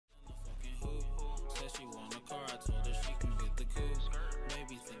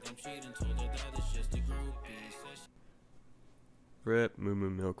Rip Moo Moo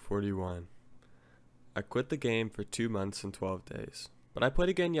Milk 41. I quit the game for 2 months and 12 days, but I played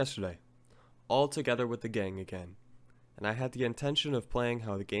again yesterday, all together with the gang again, and I had the intention of playing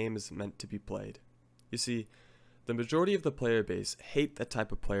how the game is meant to be played. You see, the majority of the player base hate the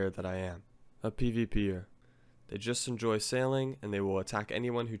type of player that I am, a PvPer. They just enjoy sailing, and they will attack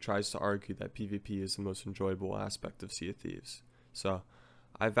anyone who tries to argue that PvP is the most enjoyable aspect of Sea of Thieves. So,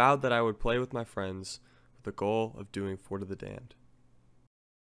 I vowed that I would play with my friends with the goal of doing Fort of the Damned.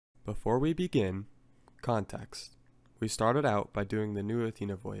 Before we begin, context. We started out by doing the New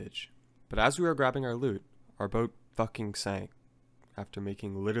Athena voyage, but as we were grabbing our loot, our boat fucking sank after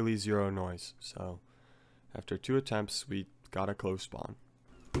making literally zero noise, so after 2 attempts we got a close spawn.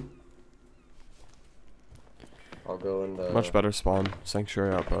 I'll go in the... Much better spawn,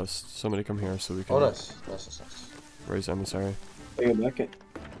 sanctuary outpost. Somebody come here so we can nice. raise emissary. I go back it.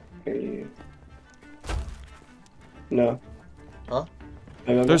 Here you go. No. Huh?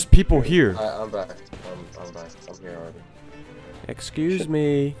 There's people here. I'm back. I'm back. I'm here already. Excuse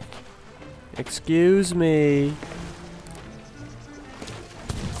me. Excuse me.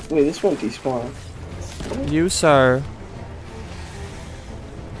 Wait, this won't despawn. You, sir.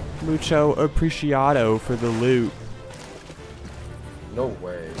 Mucho apreciado for the loot. No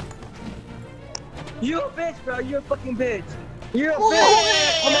way. You a bitch, bro. You're a fucking bitch. You're a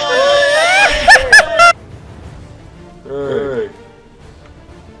bitch. Come on. Hey.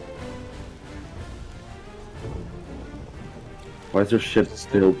 Why is there shit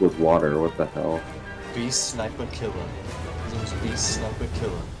filled with water? What the hell? Beast sniper killer. It was beast sniper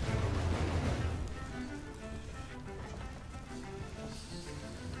killer.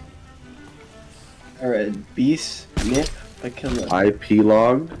 Alright, beast, nip, a killer. IP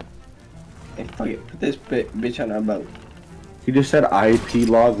logged? Hey, fuck it. Put this bitch on our boat. He just said IP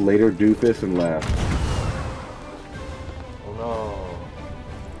log, later doofus, and left. Oh no.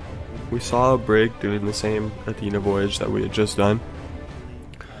 We saw a brig doing the same Athena voyage that we had just done,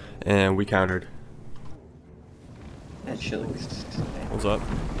 and we countered. That shit looks... What's up?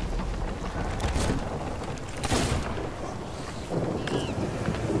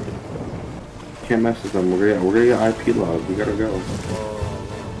 Can't mess with them. We're gonna get IP log. We gotta go.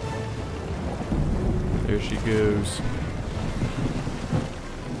 There she goes.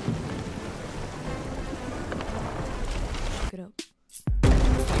 Get up.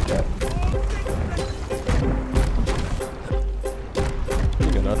 You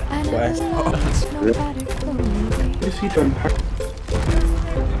good enough? West. You see them pack.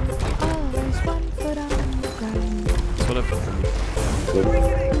 That's what I've done.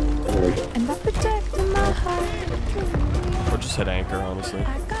 And by protecting my heart, Or just hit anchor, honestly.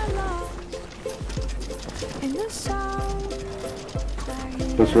 I got lost in the sound.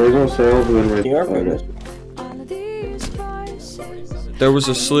 Let's raise our sails and then raise You are our good. All of these voices, There was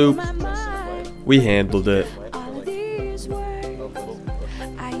a sloop. my mind, We handled it. all of these words,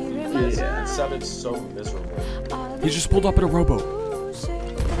 I hear in my It Yeah. sounded so miserable. all of He just pulled up in a rowboat. music, and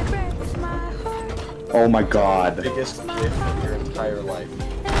it breaks my heart, Oh my god. Biggest gift of your entire life.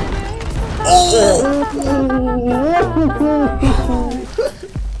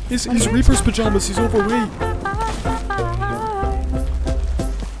 His Reaper's pajamas, he's overweight.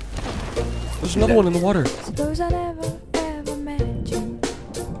 There's another one in the water. Suppose I never met you.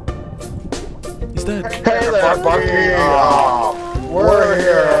 He's dead. Hey there, Bucky! We're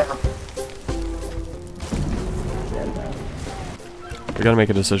here! We gotta make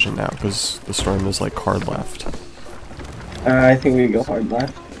a decision now, because the storm is like hard left. I think we go hard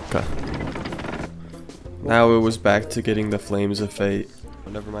left. Okay. Now it was back to getting the Flames of Fate.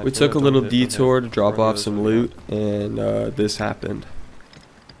 We took a little detour to drop off some loot, and this happened.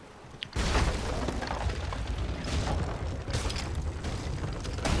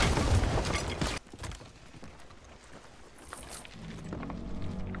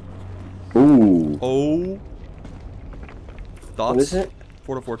 Ooh. Oh. Thoughts? What is it?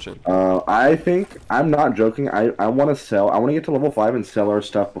 Fort of Fortune. I think, I'm not joking, I want to sell, I want to get to level 5 and sell our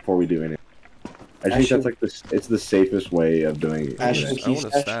stuff before we do anything. I think that's like it's the safest way of doing it. Ashen I key wanna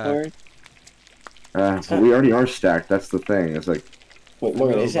stash stack. forward. But we already are stacked, that's the thing. It's like, Wait,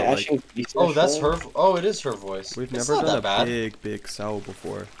 Morgan, No, is it but, like- ashen key stash Oh, that's forward? her. Oh, it is her voice. We've It's never not done a that bad. big sell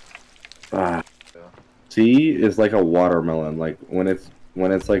before. C is like a watermelon. Like when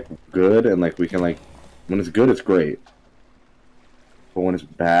it's like good and like we can like, when it's good, it's great. But when it's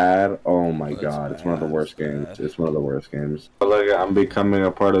bad, oh my god, it's one of the worst games. It's one of the worst games. Look, I'm becoming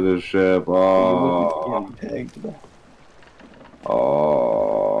a part of this ship. Oh,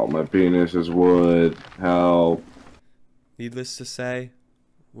 oh, my penis is wood. Help. Needless to say,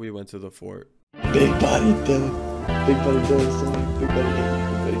 we went to the fort. Big body Dylan. Big buddy does something. Big buddy does.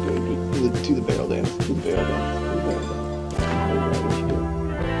 Big buddy does. Do the barrel dance. Do the barrel dance. Do the barrel dance.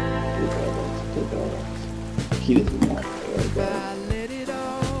 Do the barrel dance. Do the barrel dance. He doesn't want barrel dance.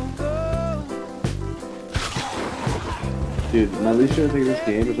 Dude, my least favorite thing in this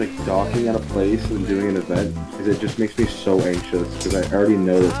game is like docking at a place and doing an event, because it just makes me so anxious, because I already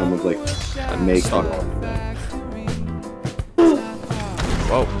know that someone's like making it.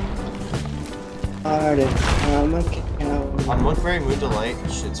 Whoa. On one very moon delight,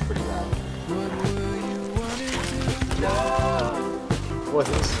 shit's pretty bad. What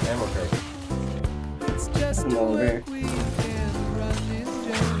is this? Ammo crate. I'm over here.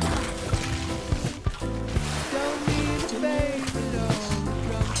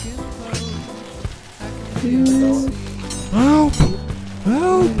 Help!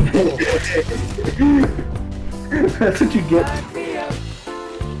 Help! That's what you get.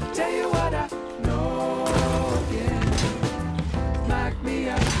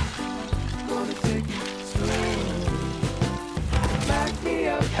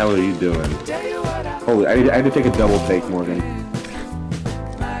 How are you doing? Holy, I had to take a double take, Morgan.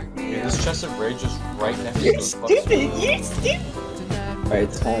 Dude, this chest of rage is right next to You're the stupid! You're stupid! Alright,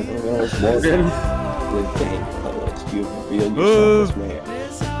 it's time. We're gonna Morgan? Good game. Let's feel real yourself this way.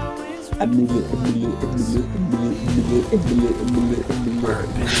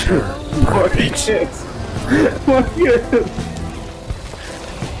 Morgan!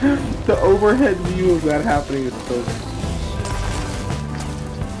 The overhead view of that happening is so...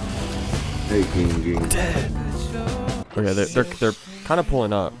 Hey, Ging. Dead. Okay, they're kind of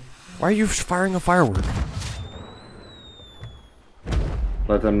pulling up. Why are you firing a firework?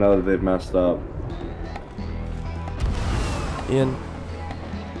 Let them know that they've messed up. Ian.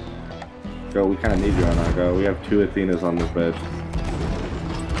 Go, we kind of need you on that, go. We have 2 Athenas on this bitch.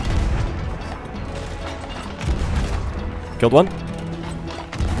 Killed one.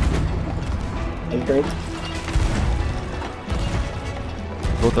 Okay.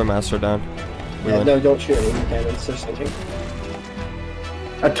 Both our master down. We Yeah, win. no, don't shoot him. You can't. It's just thinking.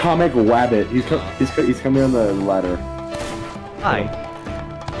 Atomic Wabbit. He's coming on the ladder. Hi.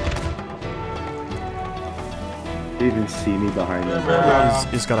 They even see me behind him.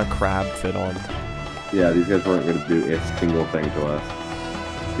 He's got a crab fit on. Yeah, these guys weren't gonna do a single thing to us.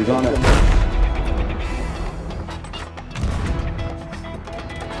 He's on it.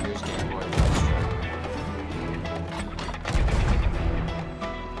 Here's Game Boy.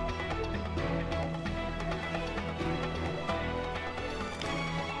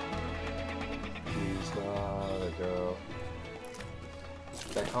 He's gotta go.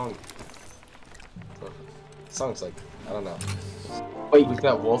 That song's like, I don't know. Wait. Look at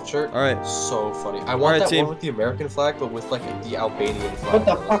that wolf shirt. All right. So funny. I want Alright, that team. one with the American flag, but with like the Albanian flag. What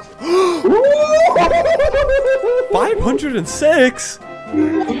the fuck? 506.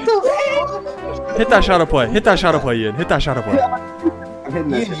 Hit that shadow play. Hit that shadow play, Ian. Hit that shadow play. I'm hitting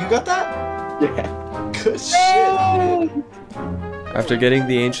that. Ian, you got that? Yeah. Good shit. After getting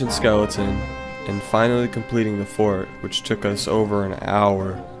the ancient skeleton and finally completing the fort, which took us over an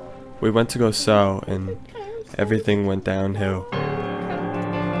hour, we went to go sell and everything went downhill.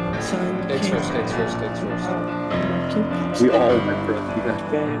 Takes first. We all went for it.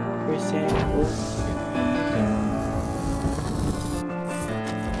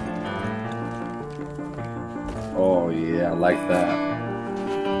 Oh yeah, I like that.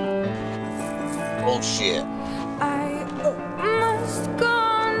 Bullshit. I must go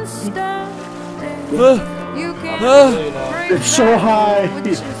on standing. You can't break It's so high. that which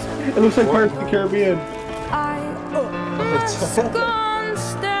is It looks like Pirates of the Caribbean. I must go on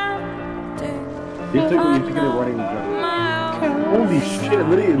standing. You have to get a running jump. My own Holy shit! It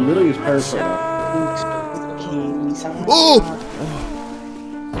literally is Pirates right now. Oh!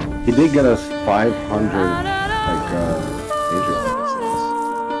 He did get us 500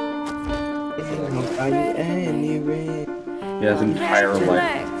 injuries. He has entire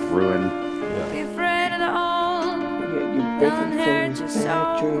life ruined. Be afraid of the old. Don't hurt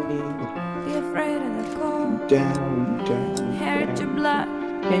yourself. Be afraid of the cold. Hurt your blood.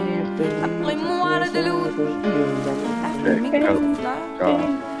 I play more to lose. After me comes love.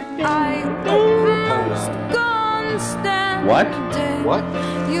 I must go on standing. What? What?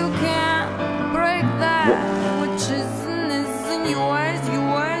 You can't break that which isn't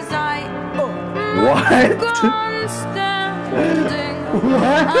yours. I What? go on standing. What?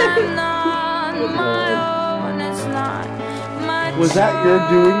 I'm not my own. It's not my Was that your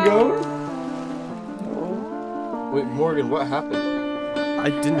doing, Goat? Wait, Morgan, what happened? I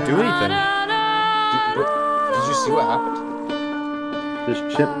didn't do anything. Did you see what happened?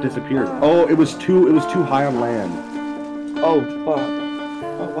 This ship disappeared. Oh, it was too high on land. Oh fuck.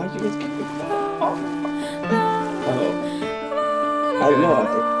 Oh, why'd you guys keep it back? Oh. I don't know.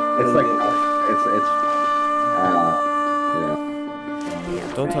 It's like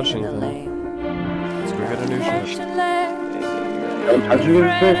yeah. Don't touch anything. Let's go get a new ship. Don't touch it.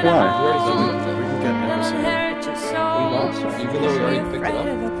 Why? We can get emissary. We lost, even though we already picked it up.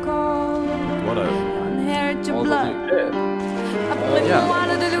 Whatever. All the loot. Yeah. We already picked up all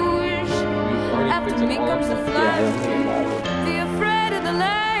of the Yeah, I don't think about it. Be afraid of the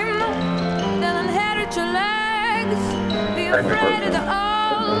lame, they'll inherit your legs. Be afraid of the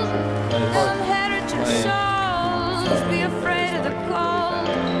old, they'll inherit your souls. Be afraid of the cold,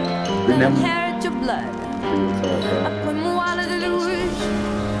 they'll inherit your blood. Après moi la deluge,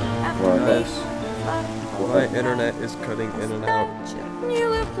 after me, My internet is cutting in and out. you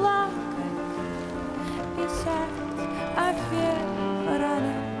will block. He said, I fear, but I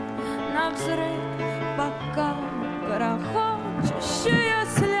навзрыв, пока грохочущая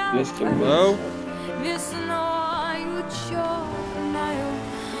слякоть Hello? весною черною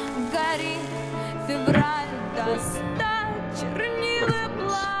горит февраль достать чернила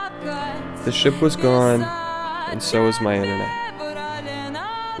плакать. The ship was gone, and so was my internet.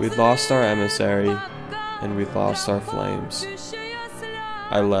 We lost our emissary, and we lost our flames.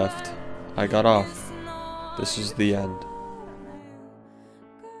 I left. I got off. This is the end.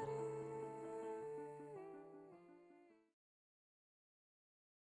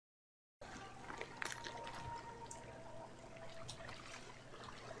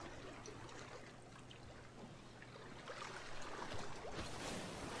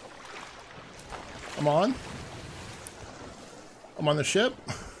 I'm on. I'm on the ship.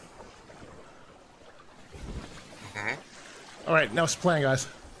 All right, now it's playing, guys.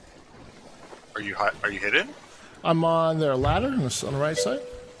 Are you hidden? I'm on their ladder on the right side.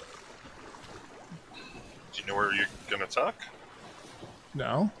 Do you know where you're gonna tuck?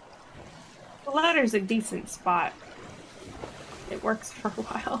 No. The ladder's a decent spot. It works for a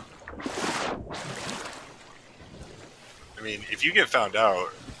while. I mean, if you get found out,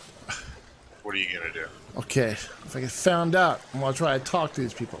 what are you gonna do? Okay, if I get found out, I'm gonna try to talk to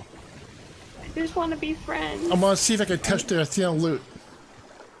these people. I just want to be friends. I'm gonna see if I can touch their Athena loot.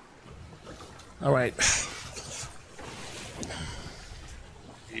 All right.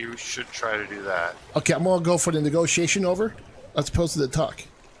 You should try to do that. Okay, I'm gonna go for the negotiation over, as opposed to the talk.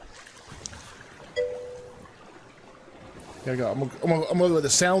 There we go. I'm gonna go with the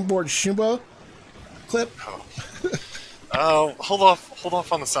soundboard Shumba clip. Oh, hold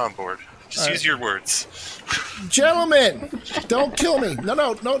off on the soundboard. Just All use right. your words. Gentlemen, don't kill me.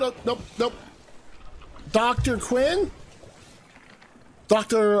 No. Dr. Quinn?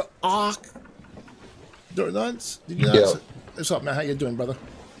 Dr. Ock? Nuns? Did you Yeah. What's up, man? How you doing, brother?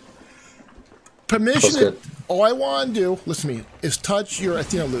 Permission. That's good. All I want to do, listen to me, is touch your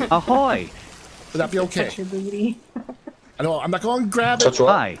Athena loot. Ahoy! Would that be okay? Touch your booty. I know, I'm not going to grab it. Touch what?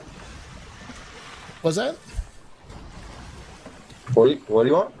 Hi. What's that? What do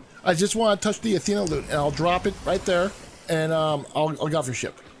you want? I just want to touch the Athena loot, and I'll drop it right there, and I'll get off your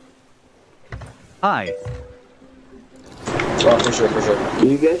ship. Hi. Oh, for sure.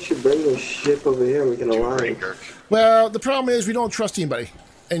 You guys should bring the ship over here. We can align. ThaGierk. Well, the problem is we don't trust anybody,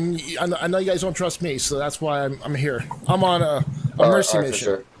 and I know you guys don't trust me, so that's why I'm here. I'm on a mercy Alright, mission. for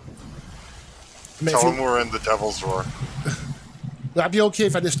sure. I mean, Tell them we're in the Devil's Roar. that'd be okay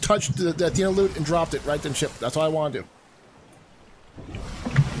if I just touched the Athena loot and dropped it right then ship. That's all I want to do.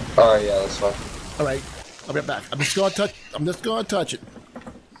 Alright, yeah, that's fine. All right, I'll be right back. I'm just gonna touch it.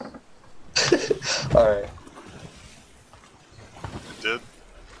 Alright. It did.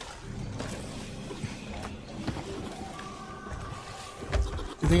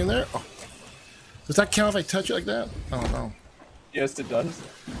 Anything in there? Oh. Does that count if I touch it like that? Oh no. Yes, it does.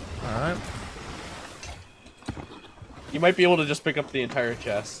 All right. You might be able to just pick up the entire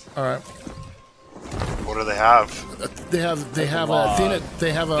chest. All right. What do they have? They have a lot. Athena.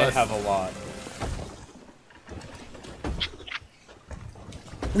 They have They have a lot.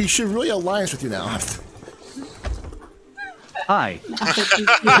 We should really alliance with you now. Hi.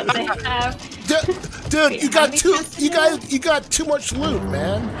 They have. Dude, Wait, you how got many too. chests do You you have? got too much loot,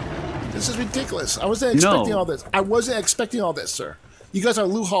 man. This is ridiculous. I wasn't expecting No. all this. I wasn't expecting all this, sir. You guys are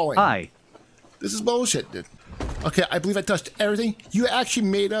loot hauling. Hi. This is bullshit, dude. Okay, I believe I touched everything. You actually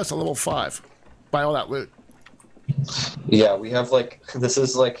made us a level 5 by all that loot. Yeah, we have like this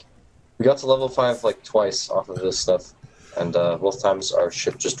is like we got to level 5 like twice off of this stuff, and both times our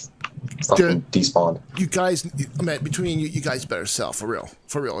ship just fucking despawned. You guys, I mean, between you guys better sell for real.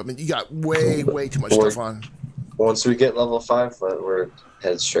 For real. I mean, you got way too much We're- stuff on. once we get level 5, we're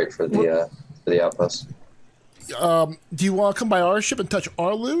head straight for the outpost. Do you want to come by our ship and touch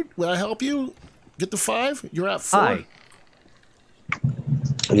our loot? Will I help you get to 5? You're at 4. Hi.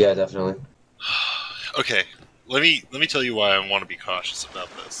 Yeah, definitely. Okay, let me tell you why I want to be cautious about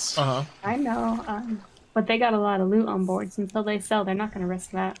this. I know, but they got a lot of loot on board. So until they sell, they're not going to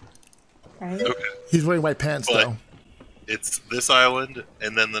risk that, right? Okay. He's wearing white pants, though. It's this island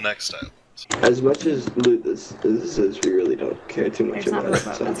and then the next island. As much as loot this is, we really don't care too much It's not about a it.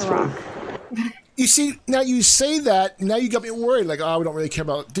 boat, So that's it's a rock. fine. You see, now you say that, now you got me worried. Like, oh, we don't really care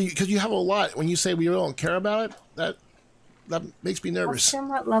about it. Because you have a lot. When you say we don't care about it, that makes me nervous. Ask them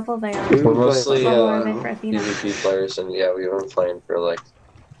what level they are. We're mostly What level are they for Athena? PvP players, and yeah, we've been playing for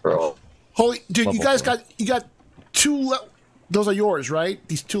all. Holy, dude, you guys got 2 those are yours, right?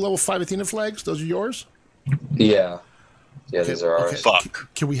 These 2 level 5 Athena flags, those are yours? Yeah. Yeah, these are ours.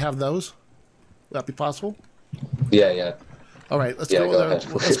 Fuck. Can we have those? Would that be possible? Yeah. All right, let's Yeah, go go there. ahead.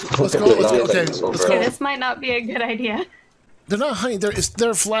 Let's go. Okay, let's Okay, go. this might not be a good idea. They're not hunting. It's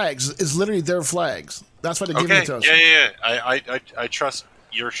their flags. It's literally their flags. That's why they're giving Okay, it to us. yeah. I trust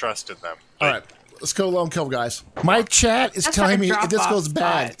your trust in them. All right, let's go lone kill, guys. My chat is That's telling like a me if this drop-off goes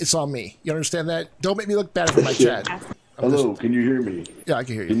bad, spot. it's on me. You understand that? Don't make me look bad for my chat. Hello, can you hear me? Yeah, I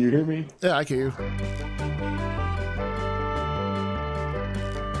can hear you. Can you hear me? Yeah, I can hear you.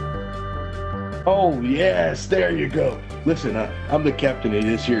 Oh, yes, there you go. Listen, I'm the captain of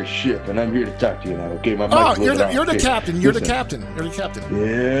this here ship, and I'm here to talk to you now, okay? My Oh, mic's you're loaded the out. Okay, captain. You're the listen. captain. You're the captain.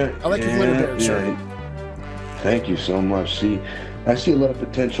 Yeah. I like your glitter bear, sir. Thank you so much. See, I see a lot of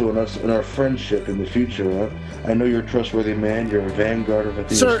potential in us and our friendship in the future. Huh? I know you're a trustworthy man. You're a vanguard of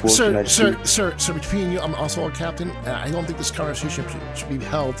Athena's force. Sir, between you, I'm also a captain. I don't think this conversation should be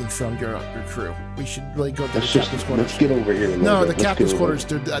held in front of your crew. We should really go to the captain's quarters. Let's get over here. No, the captain's quarters,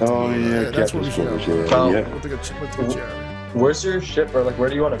 dude. That's where we should go. Kyle, Let's take a chair. Where's your ship, or where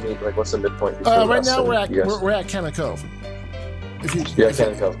do you want to meet? What's the midpoint? Right now we're at Cannon Cove.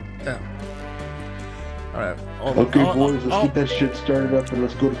 Cannon Cove. Yeah. All right. Okay, boys, let's get that shit started up and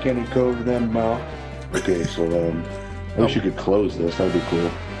let's go to Cannon Cove then, Okay, so I wish you could close this. That'd be cool.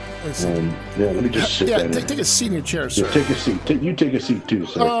 Yeah, let me just sit down. Take a seat in your chair, sir. Yeah, take a seat. You take a seat too,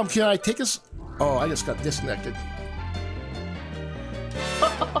 sir. Can I take us? Oh, I just got disconnected.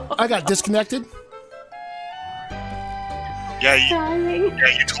 I got disconnected. Yeah,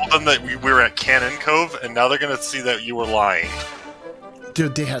 you told them that we were at Cannon Cove, and now they're gonna see that you were lying.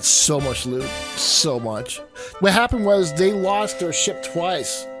 Dude, they had so much loot. So much. What happened was they lost their ship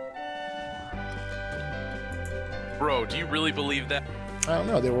twice. Bro, do you really believe that? I don't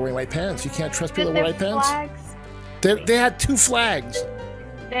know. They were wearing white pants. You can't trust people Did that wear their white pants. flags? They had 2 flags.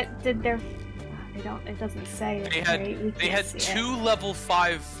 Did their? They don't. It doesn't say. It, They had see 2 level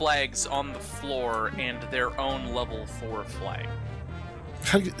 5 flags on the floor and their own level 4 flag.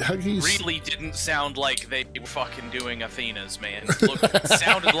 How can you Really didn't sound like they were fucking doing Athena's, man. Look, it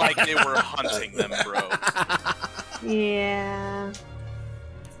sounded like they were hunting them, bro. Yeah.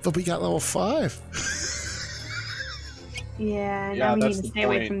 But we got level 5. Yeah. Now we need to stay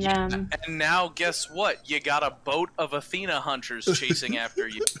away from them. And now, guess what? You got a boat of Athena hunters chasing after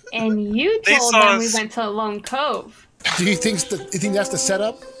you. And you told them we went to Lone Cove. Do you think that's the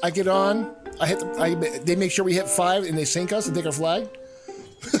setup? I get on. They make sure we hit 5 and they sink us and take our flag.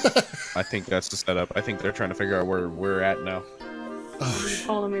 I think that's the setup. I think they're trying to figure out where we're at now. We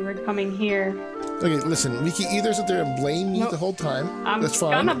told them we were coming here. Okay, listen. We can either sit there and blame me the whole time. I'm That's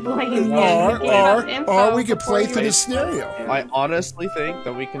fine. gonna blame you. Or we could play through the scenario. I honestly think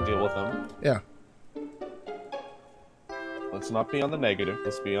that we can deal with them. Yeah. Let's not be on the negative.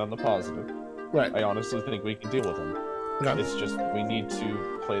 Let's be on the positive. Right. I honestly think we can deal with them. Okay. It's just we need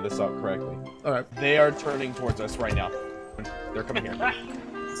to play this out correctly. All right. They are turning towards us right now. They're coming here.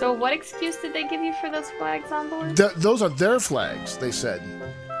 So what excuse did they give you for those flags on board? Those are their flags, they said.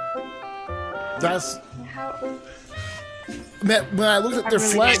 That's... Man, when I looked at their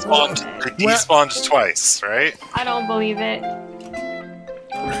flags... They despawned twice, right? I don't believe it.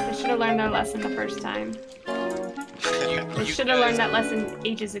 They should have learned their lesson the first time. They should have learned that lesson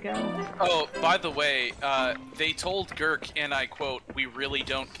ages ago. Oh, by the way, they told Girk, and I quote, "We really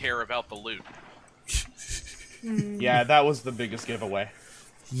don't care about the loot." Yeah, that was the biggest giveaway.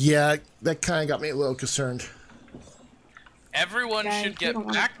 Yeah, that kind of got me a little concerned. Everyone should get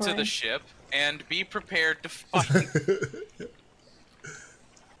back to the ship and be prepared to fight.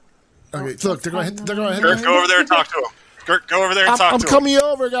 Okay, look, they're gonna hit. They're gonna hit. Girk, go over there and talk to him. Girk, go over there and talk to him. I'm coming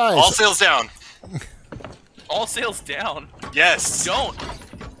over, guys. All sails down. All sails down. Yes. Don't,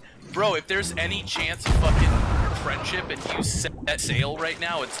 bro. If there's any chance of fucking friendship and you set that sail right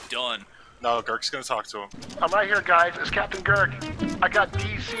now, it's done. No, Girk's gonna talk to him. I'm right here, guys. It's Captain Girk. I got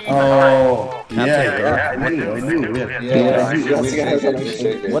DC. Oh, yeah, I knew.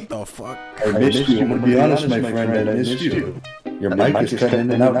 What the fuck? I missed you. I'm gonna be honest, my friend. I missed you. Your mic is cutting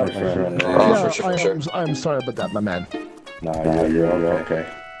in and out, my friend. I'm sorry about that, my man. No, you're okay.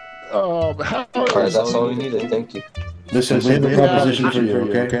 Alright, that's all we needed. Thank you. Listen, we have a proposition for you,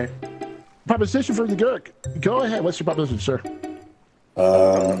 okay? Proposition for the Girk. Go ahead. What's your proposition, sir?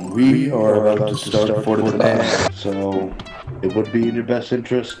 We are about to start Fort of the Dam, so it would be in your best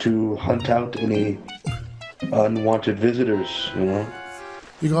interest to hunt out any unwanted visitors, you know?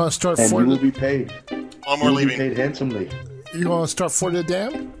 You're gonna start and Fort you will of the... be paid. We're leaving. Paid handsomely. You're gonna start Fort of the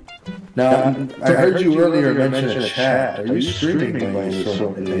Dam? Now, I heard you earlier mention a chat. Are you streaming by any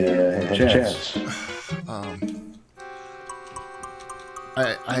sort of chance?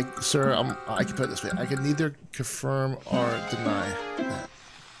 Sir, I can put it this way. I can neither confirm or deny that.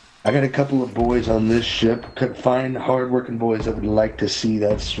 I got a couple of boys on this ship, fine, hard-working boys that would like to see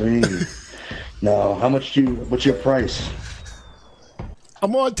that stream. Now, what's your price?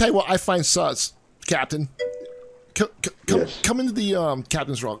 I'm gonna tell you what I find sus, Captain. Come into the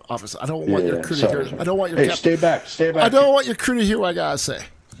captain's office. I don't want your crew to hear. I don't want your. Hey, stay back. I don't want your crew to hear what I gotta say.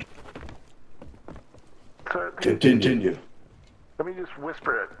 Continue. Let me just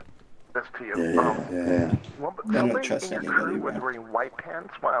whisper this to you. I don't trust anybody, was bro. wearing white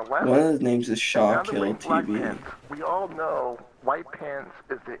pants when I left. One of his names is Shaw Now they're Kill wearing black TV. pants. We all know white pants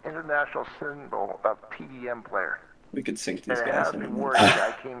is the international symbol of TDM player. We could sink And these it guys has me in. worried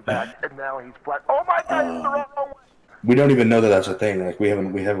that I came back and now he's black. Oh my God, it's the wrong way. We don't even know that that's a thing. Like we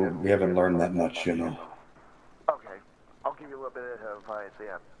haven't learned that much, you know. Okay, I'll give you a little bit of advice.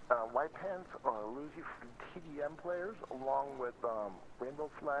 Yeah, white pants are elusive from TDM players, along with rainbow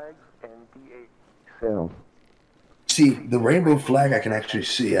flags and DA. So. See, the rainbow flag I can actually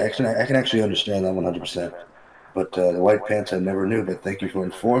see. I can actually understand that 100%. But the white pants I never knew. But thank you for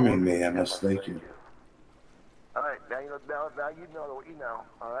informing me. I must thank you. All right, now you know what you know.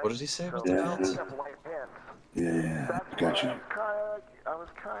 All right. What does he say about so, the pants? White pants. Yeah, got you. I was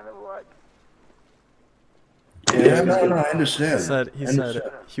kind of like. Yeah, no, I understand. He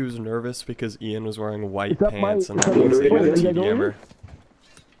said he was nervous because Ian was wearing white pants and he was a TDMer.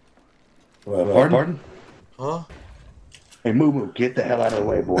 Pardon? Huh? Hey, Moo, get the hell out of the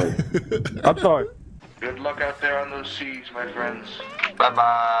way, boy. I'm sorry. Good luck out there on those seas, my friends.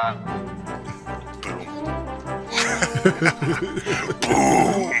 Bye-bye.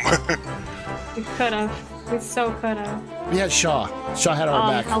 We could have. We so could have. We had Shaw. Shaw had our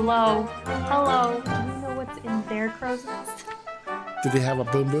back. Hello. Hello. Do you know what's in their crow's nest? Did they have a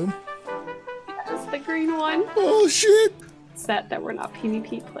boom boom? Just the green one. Oh shit! Sad that we're not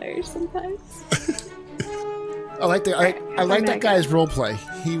PvP players sometimes. I like that guy's roleplay.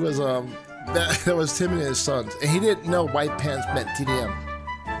 He was that was him and his sons, and he didn't know white pants meant TDM.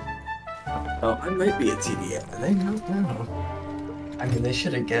 Oh, I might be a TDM. They don't know. I mean, they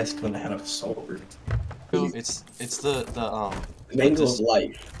should have guessed when I had a sword. No, it's the Mango of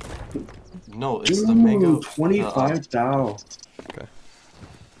life. No, it's the mango. 25 thou. Okay.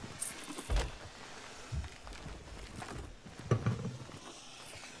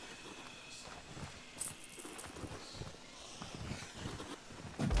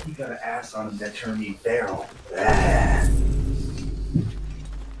 You got an ass on him that turned me feral. Yeah.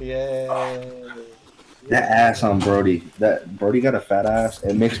 That ass on Brody. That Brody got a fat ass.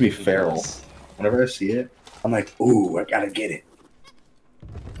 It makes me feral. Whenever I see it, I'm like, ooh, I gotta get it.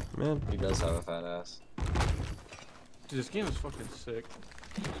 Man, he does have a fat ass. Dude, this game is fucking sick.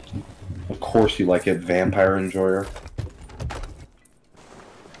 Of course you like it, Vampire Enjoyer.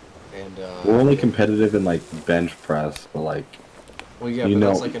 And we're only competitive in like bench press, but like, well, yeah, you but know,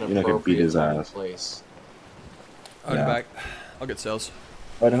 that's like an you know, can beat his appropriate ass. place. I'll get back. I'll get sales.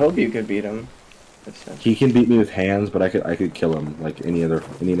 I'd hope you could beat him. He can beat me with hands, but I could kill him like any other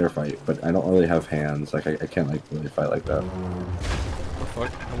fight. But I don't really have hands. Like I can't like really fight like that. What the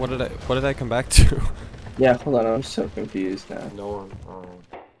fuck? What did I come back to? Yeah, hold on, I'm so confused now. No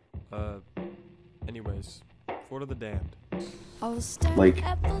one. Anyways, Fort of the Damned. Like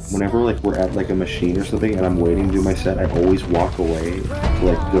whenever like we're at like a machine or something and I'm waiting to do my set, I always walk away to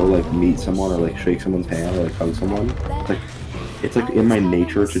like go like meet someone or like shake someone's hand or like hug someone. It's like in my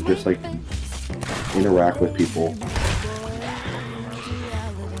nature to just like interact with people.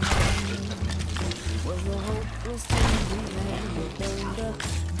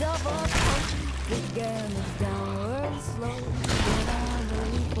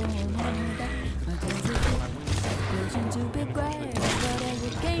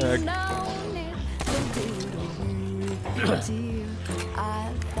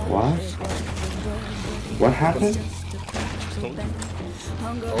 What? What happened?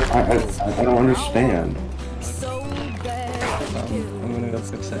 I don't understand. I'm gonna go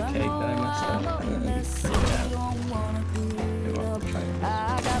fix that cake that I messed up and then bring it out.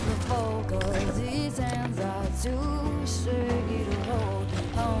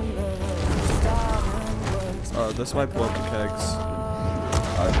 This might blow up the kegs.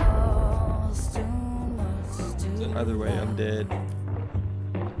 Either way, I'm dead.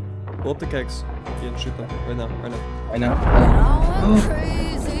 Blow up the kegs. You can shoot them right now, right now. I know. Oh.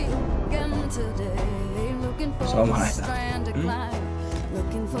 So am I.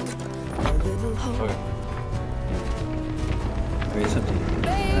 Wait, something.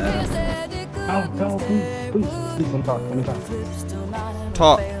 Oh, no, please, let me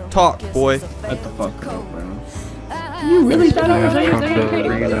talk. Talk, boy. What the fuck, bro? You really thought I was From saying the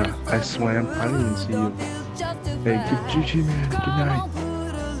arena, I swam. I didn't even see you. Hey, GG, man. Good night.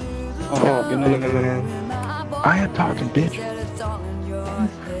 Oh, good night, man. I am talking, bitch.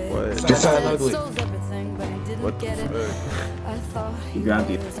 What? Get fat ugly. What the fuck? You got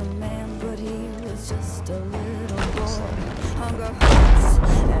it.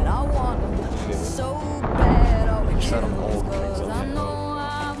 Set them all the kegs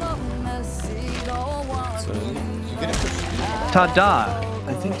Ta-da! I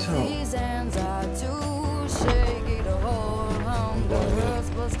think so. I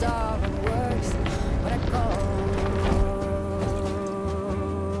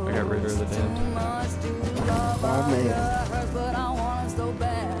got rid of the damned. Oh, man.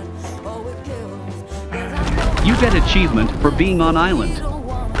 You get achievement for being on island.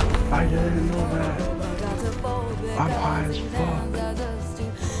 I didn't know that. I'm high as fuck.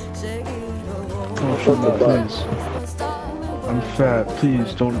 Oh, shut up, please. I'm fat.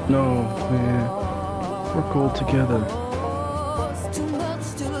 Please don't. No, man. We're cold together.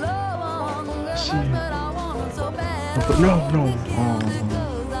 See you. But no.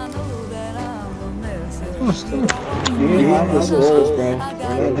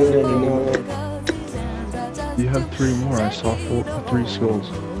 You have 3 more. I saw 3 skulls.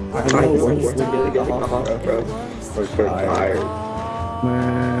 I know, we're gonna get off, bro. We're so tired. Man.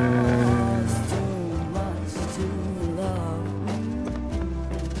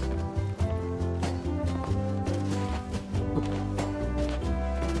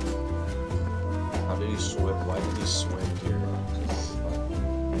 How did he swim? Why did he swim here?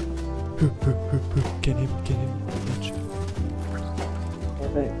 Get him, bitch.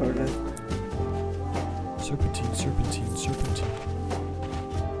 Serpentine.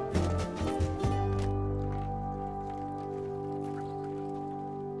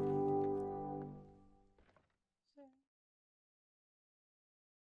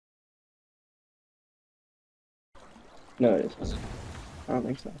 No, it isn't. I don't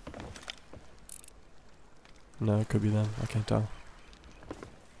think so. No, it could be them. I can't tell.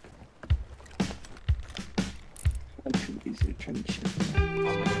 I'm too easy to trim shit.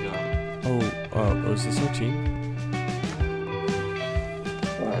 Is this our team?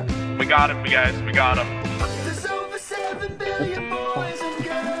 Wow. We got him, guys. We got him. There's over 7 billion boys and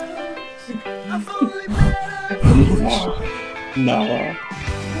girls. I've only met a No.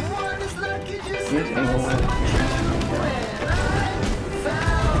 one is lucky just Where's everyone?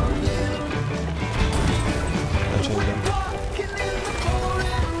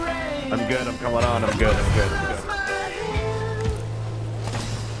 I'm good. I'm coming on. I'm good.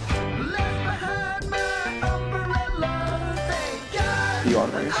 You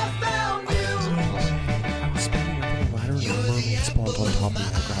on race? I was spinning up on the ladder and a mermaid spawned on top of me.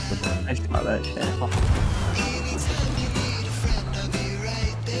 I grabbed the mermaid. I saw that shit.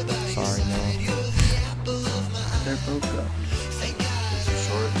 Sorry, no. They're both up.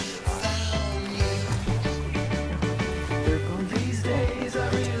 These days I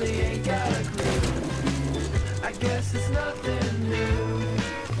really ain't got a clue. I guess it's nothing new.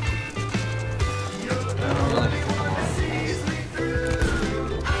 You're the one that sees me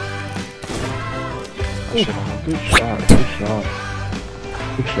through. Good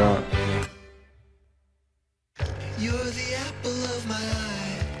shot. You're the apple of my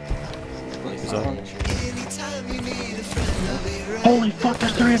eye. Is that? Anytime you need a friend, I'll be right. Holy fuck,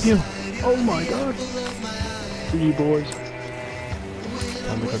 there's 3 of you! Oh my god. 3 boys.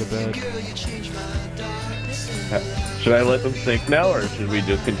 Time to go to bed. Should I let them sink now, or should we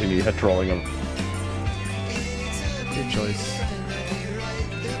just continue trolling them? Good choice.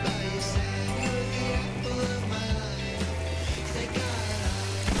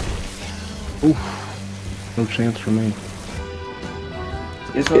 Oof. No chance for me.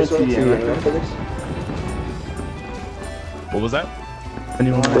 It's on TDM, right? What was that?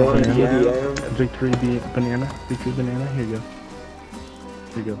 Anyone want a banana? Victory banana? Victory banana? Here you go.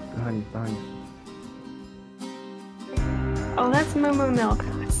 Here you go. Behind you. Oh, that's Moo Moo Milk.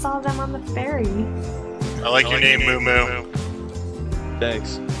 I saw them on the ferry. I like your name, Moo Moo.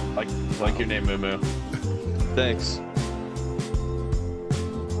 Thanks. Like your name, Moo Moo. Thanks.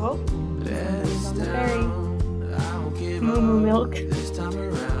 Oh, he's on the ferry. Moo Moo Milk.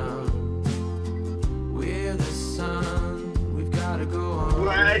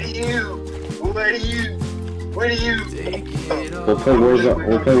 Where do you? We'll play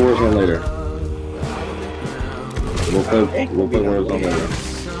Warzone later. We'll play Warzone later.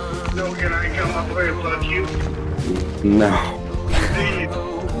 So can I come up here and fuck you? No.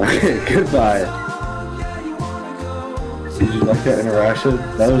 Goodbye. Did you like that interaction?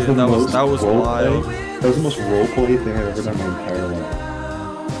 That was the most wild. That was the most roleplay thing I've ever done in my entire life.